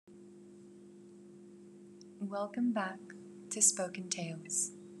Welcome back to Spoken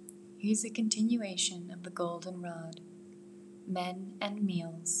Tales. Here's a continuation of the Golden Rod, Men and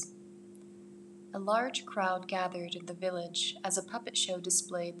Meals. A large crowd gathered in the village as a puppet show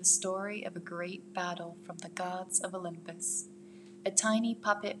displayed the story of a great battle from the gods of Olympus. A tiny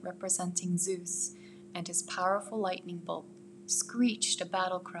puppet representing Zeus and his powerful lightning bolt screeched a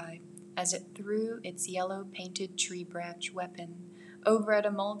battle cry as it threw its yellow painted tree branch weapon over at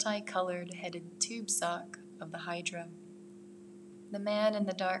a multicolored headed tube sock of the Hydra. The man in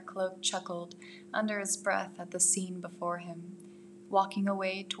the dark cloak chuckled under his breath at the scene before him. Walking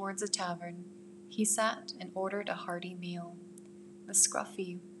away towards a tavern, he sat and ordered a hearty meal. The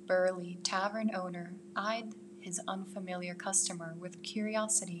scruffy, burly tavern owner eyed his unfamiliar customer with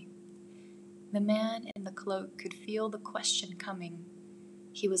curiosity. The man in the cloak could feel the question coming.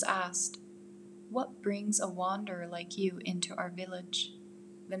 He was asked, "What brings a wanderer like you into our village?"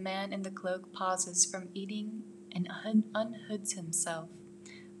 The man in the cloak pauses from eating and unhoods himself,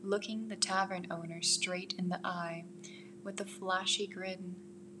 looking the tavern owner straight in the eye with a flashy grin.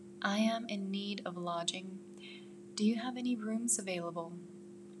 "I am in need of lodging. Do you have any rooms available?"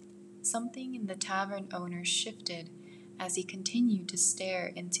 Something in the tavern owner shifted as he continued to stare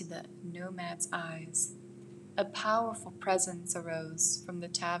into the nomad's eyes. A powerful presence arose from the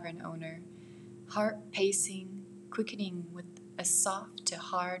tavern owner, heart pacing, quickening with a soft to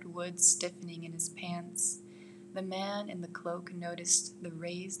hard wood stiffening in his pants. The man in the cloak noticed the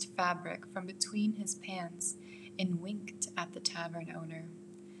raised fabric from between his pants and winked at the tavern owner.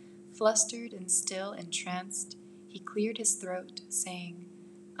 Flustered and still entranced, he cleared his throat, saying,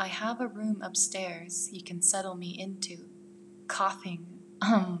 "I have a room upstairs you can settle me into." Coughing,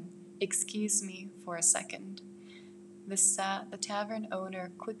 "Excuse me for a second." The tavern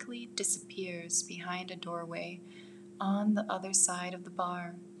owner quickly disappears behind a doorway on the other side of the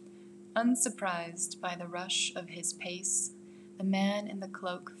bar. Unsurprised by the rush of his pace, the man in the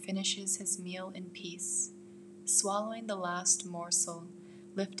cloak finishes his meal in peace, swallowing the last morsel,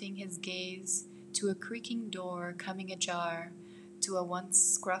 lifting his gaze to a creaking door coming ajar to a once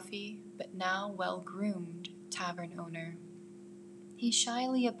scruffy but now well-groomed tavern owner. He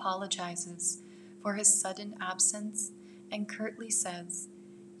shyly apologizes for his sudden absence and curtly says,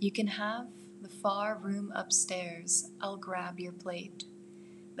 "You can have the far room upstairs. I'll grab your plate."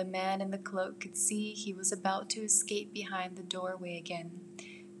 The man in the cloak could see he was about to escape behind the doorway again.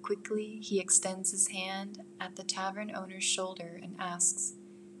 Quickly, he extends his hand at the tavern owner's shoulder and asks,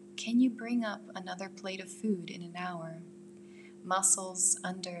 "Can you bring up another plate of food in an hour?" Muscles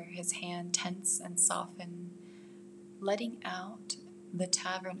under his hand tense and soften. Letting out, the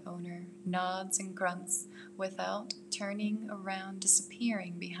tavern owner nods and grunts without turning around,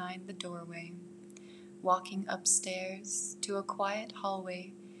 disappearing behind the doorway. Walking upstairs to a quiet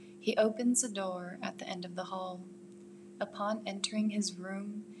hallway, he opens a door at the end of the hall. Upon entering his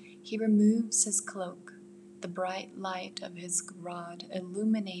room, he removes his cloak, the bright light of his rod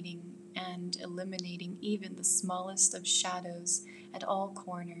illuminating and eliminating even the smallest of shadows at all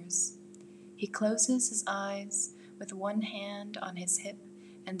corners. He closes his eyes with one hand on his hip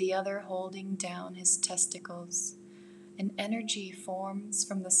and the other holding down his testicles. An energy forms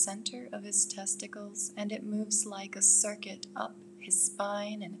from the center of his testicles, and it moves like a circuit up his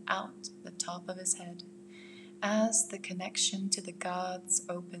spine and out the top of his head. As the connection to the gods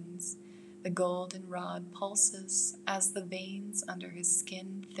opens, the golden rod pulses as the veins under his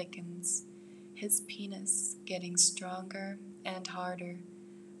skin thickens, his penis getting stronger and harder,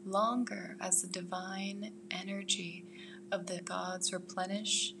 longer as the divine energy of the gods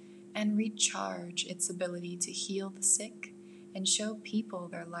replenish and recharge its ability to heal the sick and show people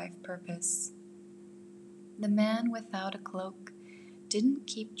their life purpose. The man without a cloak didn't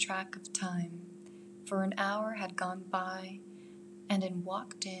keep track of time, for an hour had gone by, and in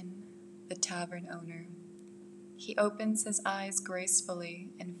walked in the tavern owner. He opens his eyes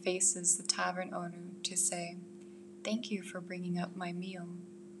gracefully and faces the tavern owner to say, "Thank you for bringing up my meal."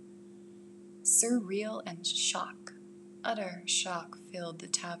 Surreal and utter shock filled the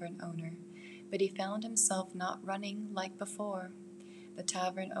tavern owner, but he found himself not running like before. The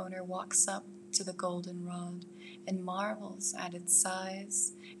tavern owner walks up to the golden rod and marvels at its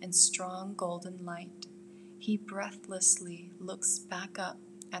size and strong golden light. He breathlessly looks back up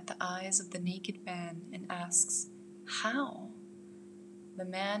at the eyes of the naked man and asks, "How?" The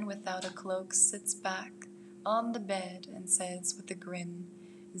man without a cloak sits back on the bed and says with a grin,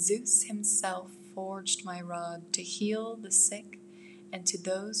 "Zeus himself forged my rod to heal the sick, and to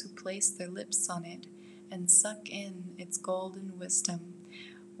those who place their lips on it and suck in its golden wisdom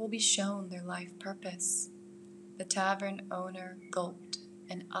will be shown their life purpose." The tavern owner gulped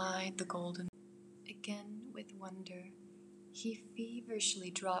and eyed the golden. A Shaken with wonder, he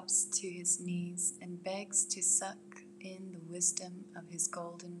feverishly drops to his knees and begs to suck in the wisdom of his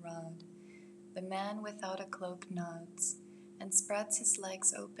golden rod. The man without a cloak nods and spreads his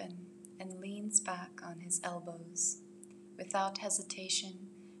legs open and leans back on his elbows. Without hesitation,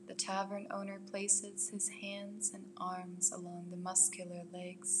 the tavern owner places his hands and arms along the muscular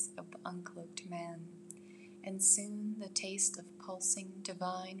legs of the uncloaked man, and soon the taste of pulsing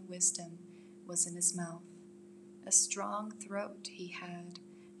divine wisdom was in his mouth. A strong throat he had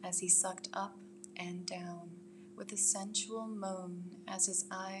as he sucked up and down, with a sensual moan as his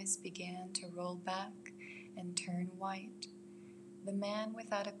eyes began to roll back and turn white. The man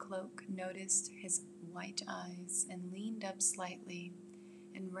without a cloak noticed his white eyes and leaned up slightly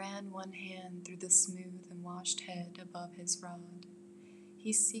and ran one hand through the smooth and washed head above his rod.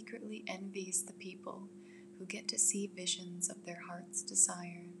 He secretly envies the people who get to see visions of their heart's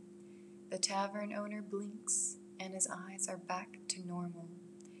desire. The tavern owner blinks, and his eyes are back to normal.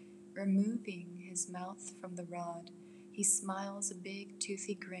 Removing his mouth from the rod, he smiles a big,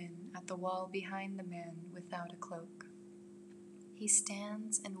 toothy grin at the wall behind the man without a cloak. He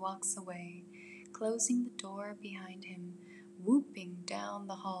stands and walks away, closing the door behind him, whooping down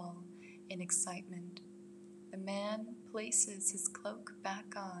the hall in excitement. The man places his cloak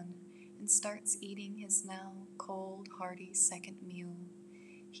back on and starts eating his now cold, hearty second meal.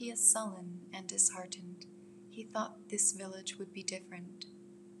 He is sullen and disheartened. He thought this village would be different.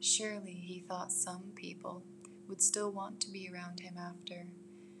 Surely he thought some people would still want to be around him after.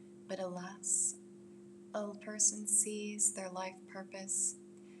 But alas, a person sees their life purpose.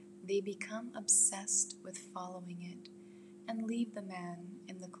 They become obsessed with following it and leave the man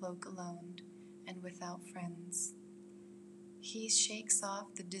in the cloak alone and without friends. He shakes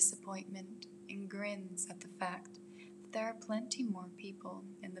off the disappointment and grins at the fact that there are plenty more people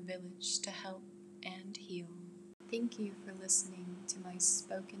in the village to help and heal. Thank you for listening to my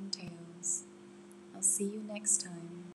spoken tales. I'll see you next time.